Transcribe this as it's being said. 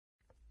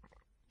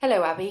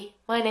Hello, Abby.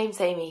 My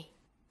name's Amy.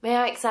 May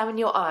I examine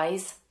your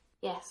eyes?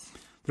 Yes.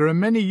 There are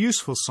many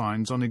useful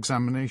signs on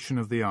examination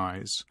of the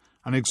eyes.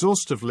 An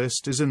exhaustive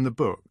list is in the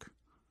book.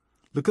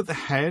 Look at the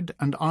head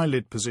and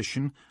eyelid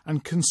position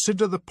and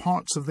consider the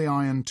parts of the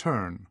eye in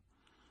turn.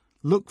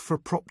 Look for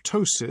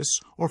proptosis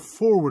or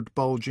forward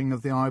bulging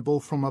of the eyeball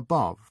from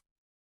above.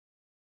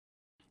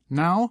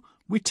 Now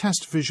we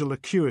test visual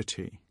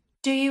acuity.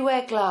 Do you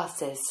wear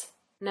glasses?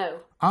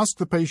 No. Ask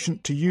the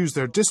patient to use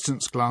their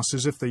distance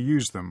glasses if they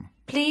use them.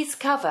 Please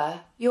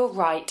cover your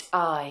right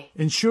eye.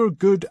 Ensure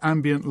good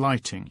ambient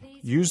lighting.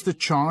 Use the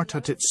chart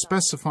at its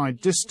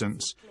specified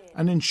distance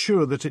and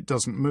ensure that it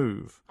doesn't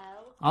move.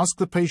 Ask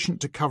the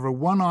patient to cover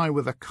one eye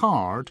with a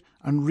card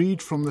and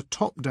read from the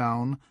top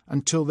down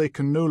until they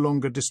can no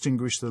longer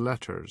distinguish the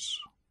letters.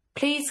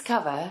 Please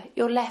cover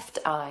your left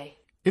eye.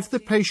 If the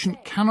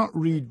patient cannot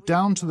read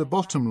down to the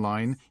bottom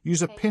line,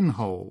 use a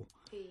pinhole.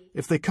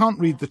 If they can't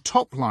read the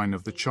top line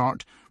of the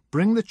chart,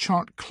 bring the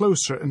chart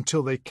closer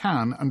until they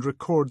can and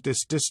record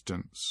this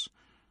distance.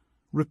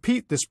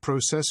 Repeat this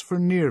process for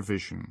near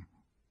vision.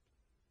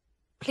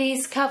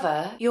 Please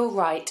cover your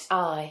right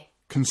eye.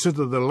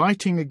 Consider the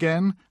lighting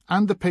again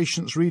and the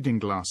patient's reading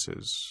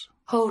glasses.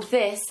 Hold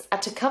this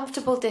at a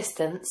comfortable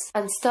distance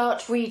and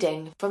start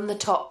reading from the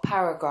top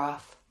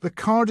paragraph. The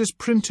card is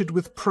printed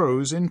with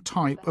prose in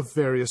type of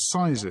various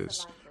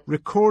sizes.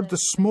 Record the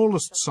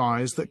smallest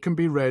size that can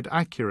be read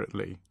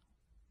accurately.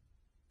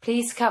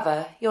 Please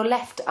cover your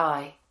left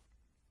eye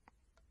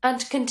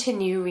and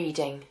continue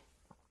reading.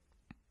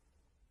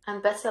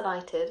 And better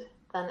lighted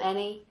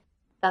than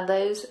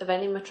those of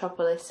any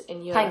metropolis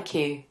in Europe. Thank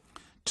you.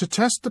 To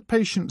test the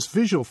patient's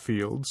visual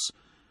fields,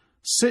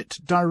 sit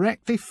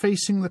directly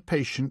facing the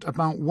patient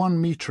about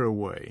 1 meter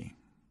away.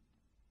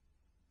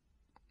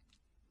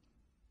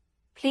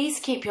 Please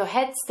keep your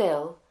head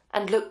still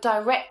and look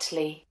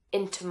directly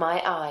into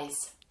my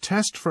eyes.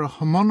 Test for a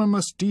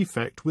homonymous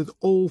defect with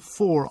all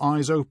 4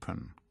 eyes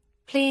open.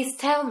 Please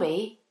tell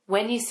me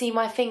when you see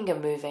my finger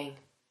moving.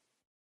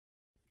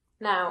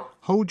 Now.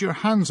 Hold your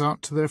hands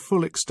out to their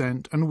full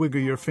extent and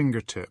wiggle your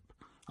fingertip.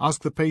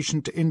 Ask the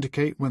patient to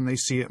indicate when they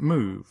see it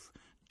move.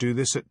 Do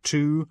this at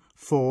 2,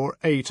 4,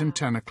 8 and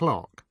 10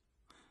 o'clock.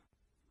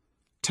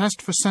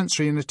 Test for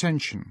sensory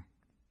inattention.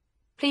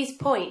 Please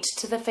point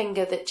to the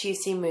finger that you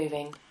see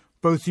moving.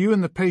 Both you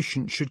and the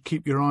patient should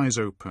keep your eyes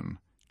open.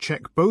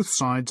 Check both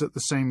sides at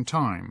the same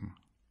time.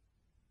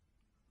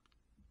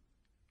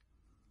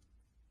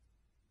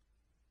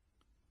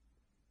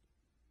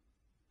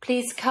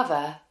 Please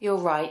cover your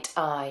right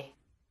eye.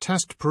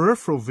 Test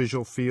peripheral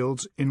visual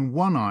fields in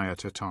one eye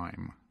at a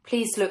time.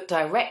 Please look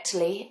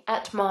directly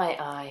at my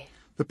eye.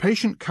 The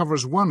patient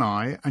covers one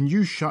eye and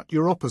you shut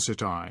your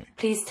opposite eye.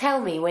 Please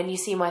tell me when you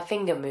see my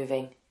finger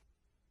moving.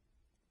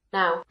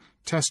 Now.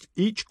 Test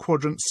each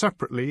quadrant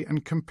separately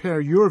and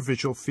compare your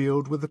visual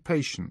field with the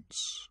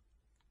patient's.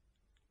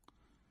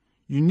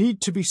 You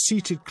need to be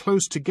seated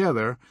close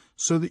together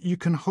so that you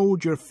can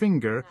hold your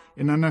finger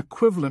in an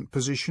equivalent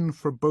position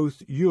for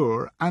both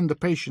your and the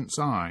patient's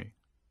eye.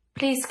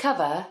 Please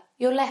cover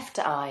your left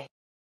eye.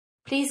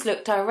 Please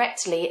look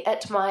directly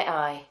at my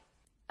eye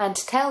and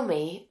tell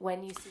me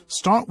when you see...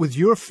 Start with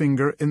your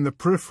finger in the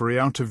periphery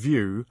out of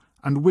view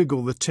and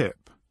wiggle the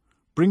tip.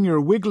 Bring your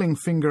wiggling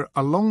finger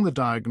along the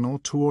diagonal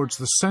towards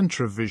the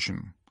centre of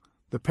vision.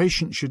 The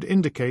patient should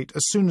indicate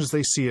as soon as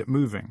they see it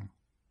moving.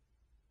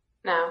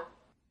 Now.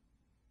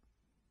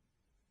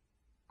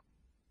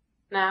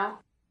 Now.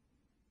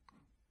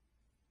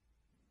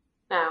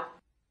 Now.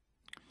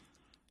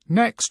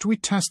 Next, we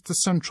test the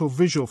central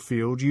visual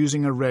field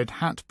using a red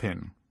hat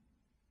pin.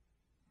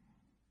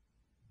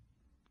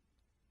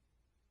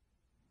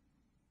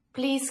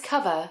 Please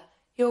cover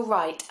your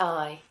right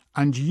eye.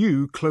 And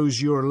you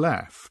close your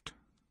left.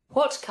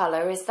 What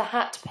colour is the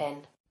hat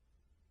pin?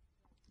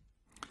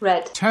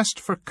 Red. Test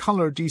for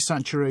colour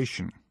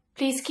desaturation.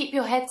 Please keep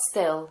your head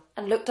still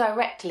and look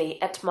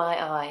directly at my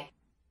eye.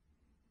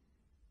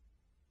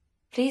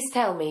 Please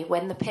tell me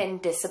when the pin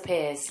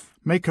disappears.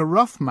 Make a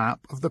rough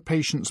map of the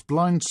patient's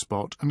blind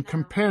spot and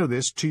compare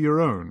this to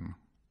your own.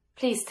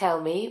 Please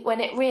tell me when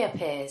it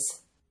reappears.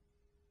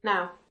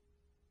 Now.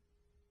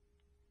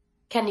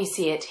 Can you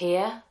see it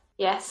here?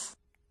 Yes.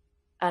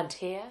 And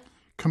here?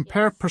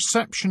 Compare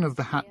perception of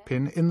the hat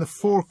pin in the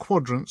 4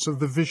 quadrants of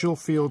the visual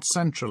field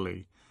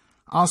centrally.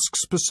 Ask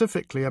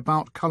specifically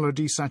about colour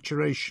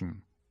desaturation.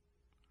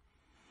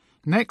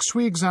 Next,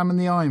 we examine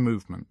the eye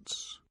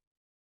movements.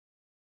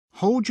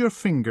 Hold your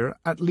finger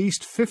at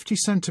least 50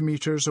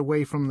 centimetres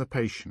away from the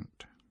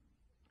patient.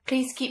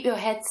 Please keep your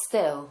head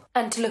still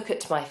and look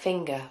at my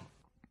finger.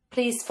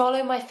 Please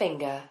follow my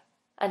finger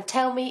and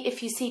tell me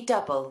if you see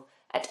double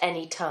at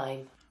any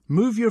time.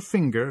 Move your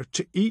finger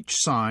to each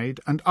side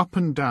and up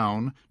and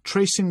down,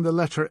 tracing the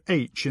letter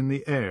H in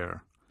the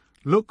air.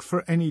 Look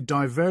for any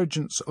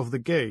divergence of the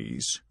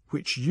gaze,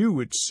 which you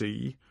would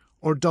see,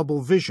 or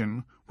double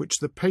vision, which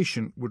the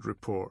patient would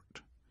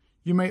report.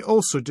 You may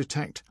also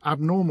detect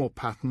abnormal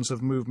patterns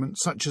of movement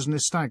such as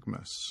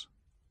nystagmus.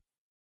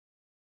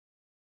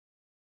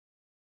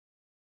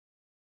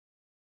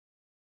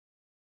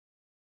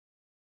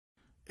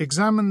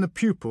 Examine the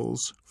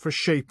pupils for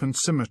shape and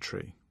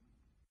symmetry.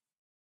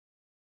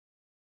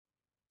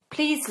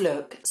 Please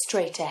look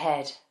straight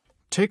ahead.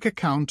 Take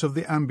account of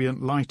the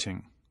ambient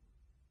lighting.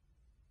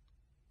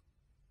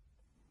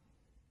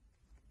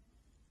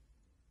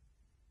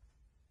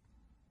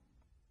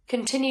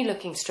 Continue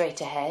looking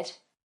straight ahead.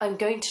 I'm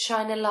going to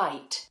shine a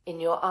light in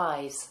your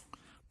eyes.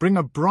 Bring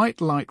a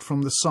bright light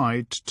from the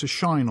side to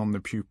shine on the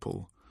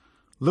pupil.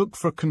 Look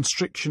for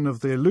constriction of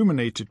the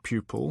illuminated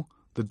pupil,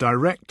 the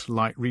direct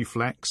light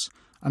reflex,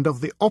 and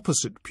of the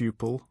opposite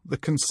pupil, the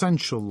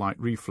consensual light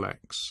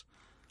reflex.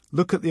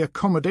 Look at the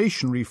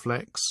accommodation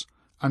reflex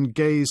and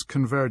gaze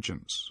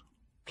convergence.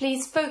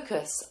 Please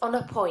focus on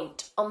a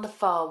point on the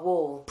far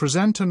wall.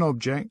 Present an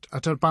object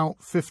at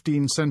about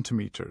 15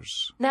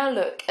 centimetres. Now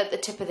look at the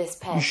tip of this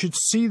pen. You should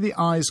see the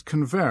eyes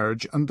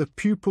converge and the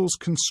pupils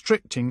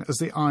constricting as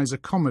the eyes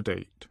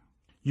accommodate.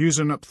 Use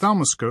an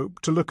ophthalmoscope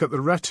to look at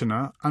the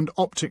retina and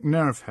optic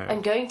nerve head.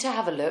 I'm going to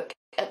have a look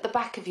at the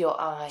back of your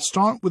eye.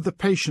 Start with the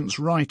patient's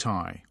right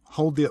eye.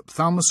 Hold the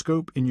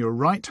ophthalmoscope in your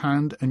right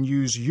hand and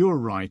use your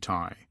right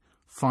eye.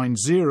 Find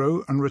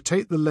 0 and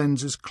rotate the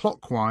lenses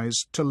clockwise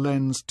to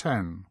lens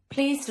 10.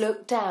 Please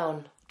look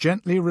down.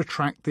 Gently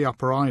retract the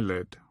upper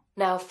eyelid.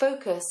 Now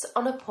focus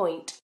on a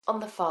point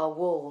on the far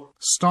wall.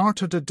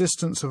 Start at a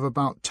distance of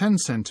about 10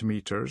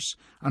 centimetres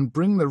and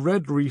bring the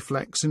red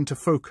reflex into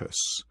focus.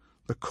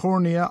 The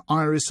cornea,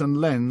 iris and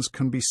lens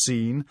can be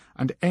seen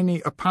and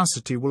any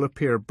opacity will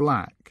appear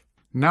black.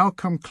 Now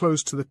come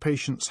close to the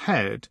patient's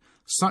head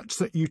such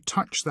that you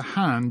touch the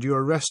hand you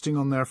are resting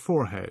on their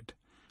forehead.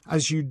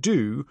 As you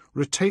do,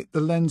 rotate the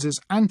lenses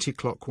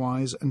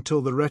anti-clockwise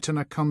until the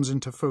retina comes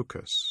into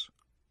focus.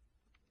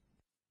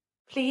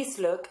 Please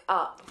look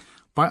up.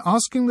 By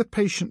asking the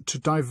patient to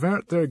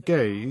divert their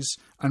gaze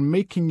and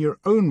making your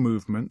own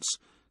movements,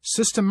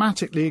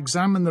 systematically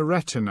examine the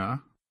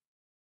retina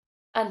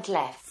And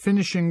left.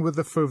 finishing with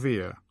the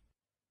fovea.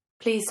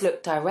 Please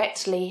look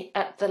directly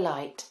at the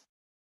light.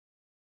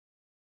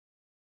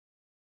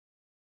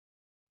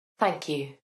 Thank you.